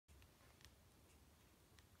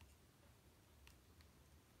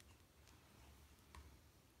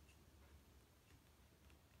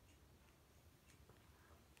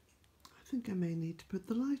think I may need to put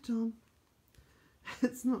the light on.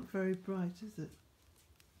 It's not very bright, is it?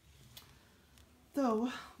 Though,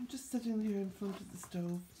 I'm just sitting here in front of the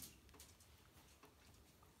stove.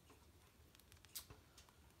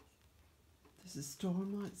 There's a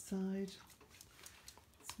storm outside.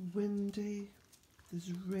 It's windy.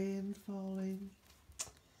 There's rain falling.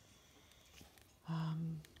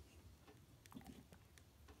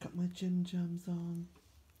 Got my gin jams on.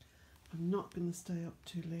 I'm not going to stay up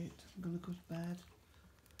too late. I'm going to go to bed.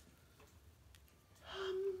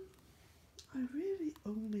 I really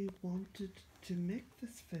only wanted to make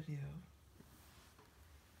this video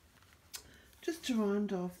just to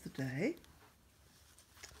round off the day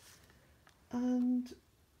and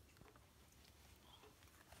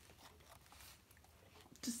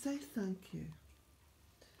to say thank you,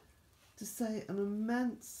 to say an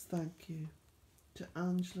immense thank you to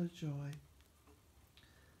Angela Joy.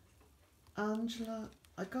 Angela,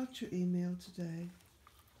 I got your email today.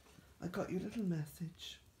 I got your little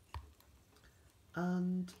message.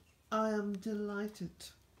 And I am delighted.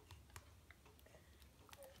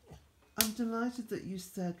 I'm delighted that you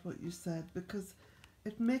said what you said, because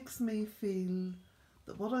it makes me feel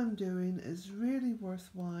that what I'm doing is really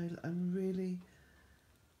worthwhile and really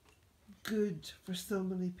good for so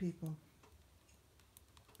many people.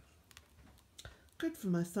 Good for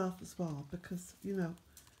myself as well, because, you know,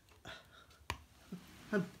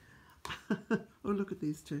 oh, look at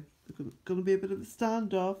these two. They're going to be a bit of a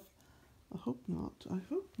standoff. I hope not. I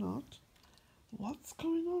hope not. What's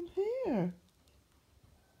going on here?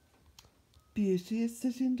 Beauty is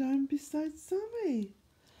sitting down beside Sammy.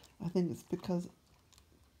 I think it's because,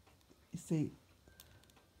 you see,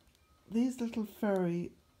 these little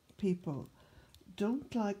furry people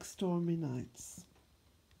don't like stormy nights.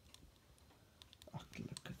 Oh,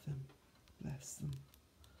 look at them. Bless them.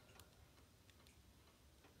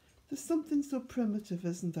 There's something so primitive,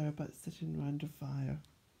 isn't there, about sitting round a fire?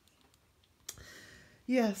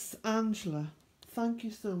 Yes, Angela, thank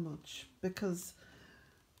you so much, because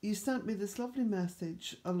you sent me this lovely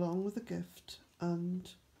message along with a gift, and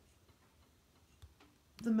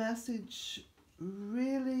the message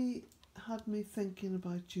really had me thinking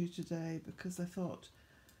about you today, because I thought,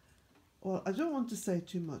 well, I don't want to say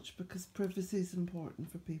too much because privacy is important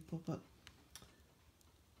for people, but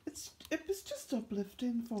it was just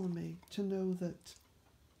uplifting for me to know that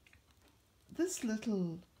this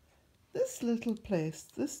little place,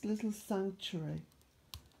 this little sanctuary,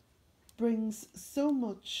 brings so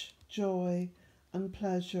much joy and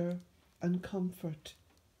pleasure and comfort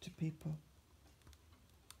to people,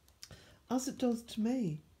 as it does to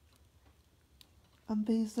me. And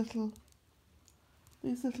these little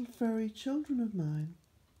furry children of mine.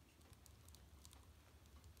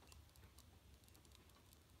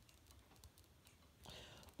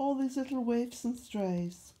 All these little waifs and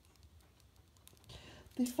strays.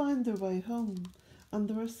 They find their way home, and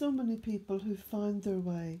there are so many people who find their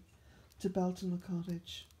way to Bealtaine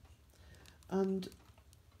Cottage. And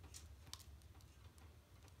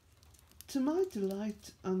to my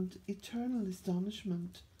delight and eternal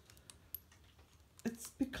astonishment, it's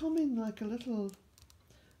becoming like a little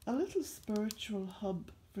spiritual hub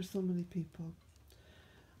for so many people.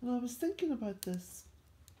 And I was thinking about this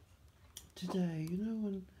today, you know,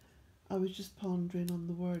 when I was just pondering on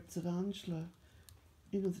the words that Angela,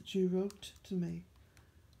 you know, that you wrote to me.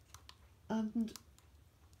 And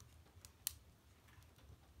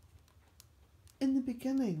in the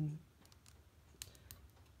beginning,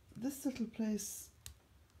 this little place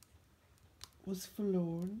was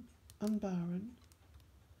forlorn and barren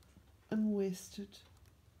and wasted,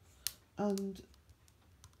 and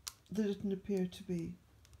there didn't appear to be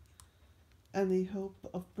any hope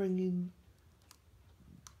of bringing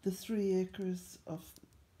the 3 acres of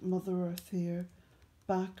Mother Earth here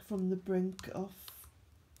back from the brink of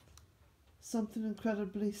something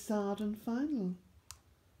incredibly sad and final.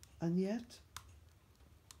 And yet,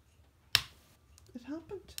 it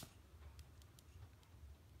happened.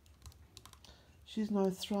 She's now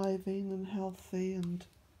thriving and healthy, and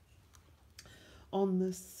on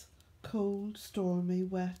this cold, stormy,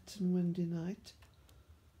 wet and windy night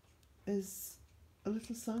is a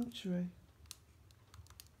little sanctuary.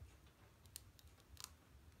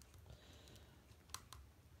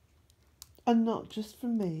 And not just for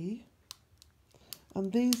me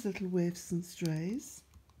and these little waifs and strays,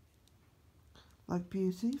 like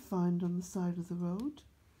Beauty, found on the side of the road,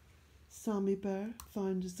 Sammy Bear,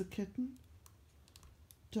 found as a kitten,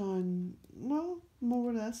 down, well, more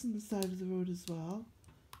or less on the side of the road as well,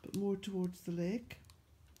 but more towards the lake.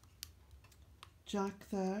 Jack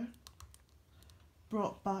there,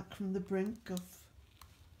 brought back from the brink of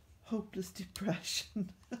hopeless depression.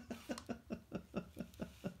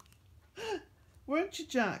 Weren't you,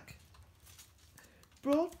 Jack?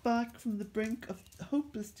 Brought back from the brink of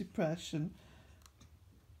hopeless depression.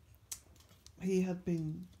 He had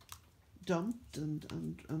been dumped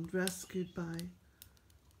and rescued by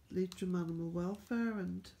Leitrim Animal Welfare,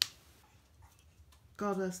 and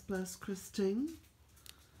God bless Christine,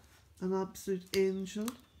 an absolute angel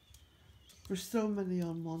for so many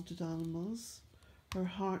unwanted animals. Her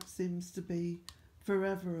heart seems to be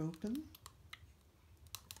forever open.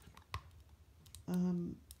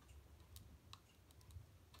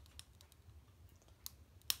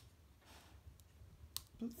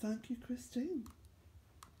 But thank you, Christine,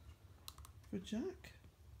 for Jack.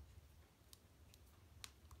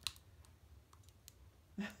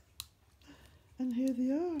 And here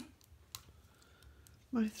they are,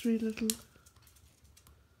 my three little,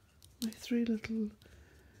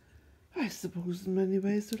 I suppose in many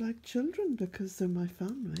ways they're like children because they're my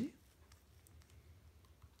family.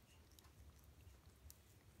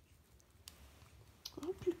 I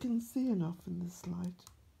hope you can see enough in this light.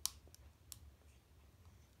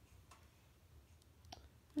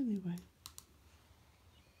 Anyway,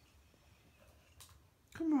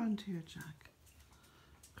 come round here, Jack.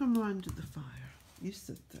 Come round to the fire. You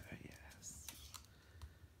sit there, yes.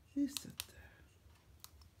 You sit there.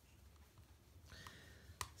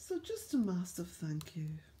 So just a massive thank you.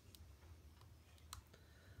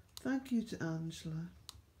 Thank you to Angela.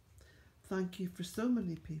 Thank you for so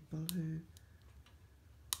many people who,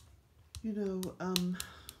 you know,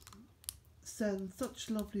 send such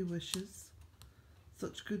lovely wishes,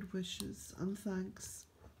 such good wishes and thanks.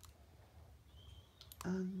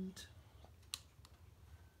 And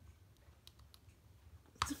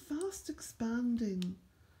it's a fast expanding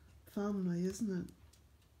family, isn't it?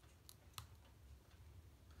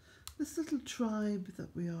 This little tribe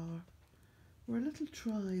that we are. We're a little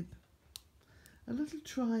tribe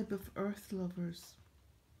of earth lovers,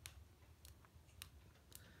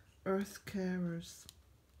 earth carers.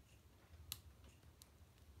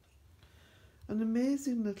 An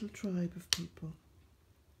amazing little tribe of people.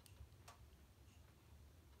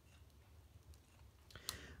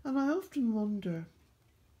 And I often wonder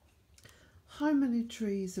how many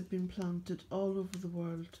trees have been planted all over the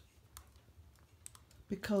world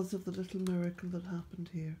because of the little miracle that happened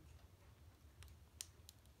here.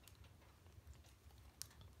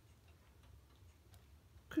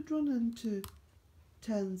 Could run into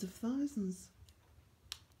tens of thousands.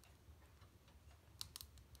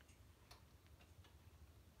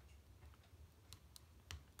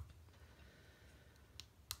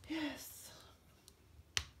 Yes.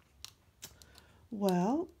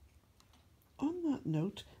 Well, on that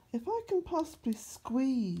note, if I can possibly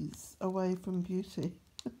squeeze away from Beauty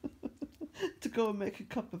to go and make a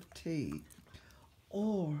cup of tea,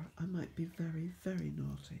 or I might be very, very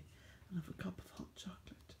naughty and have a cup of hot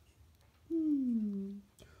chocolate.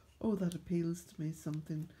 Oh, that appeals to me,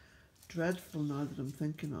 something dreadful now that I'm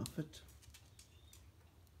thinking of it.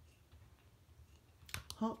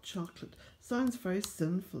 Hot chocolate. Sounds very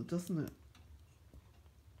sinful, doesn't it?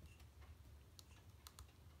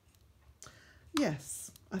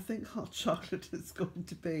 Yes, I think hot chocolate is going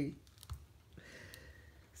to be.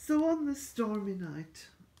 So on this stormy night,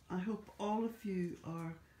 I hope all of you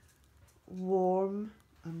are warm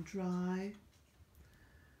and dry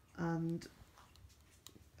and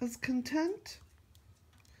as content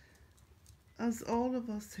as all of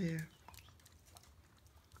us here.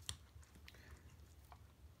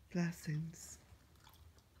 Blessings.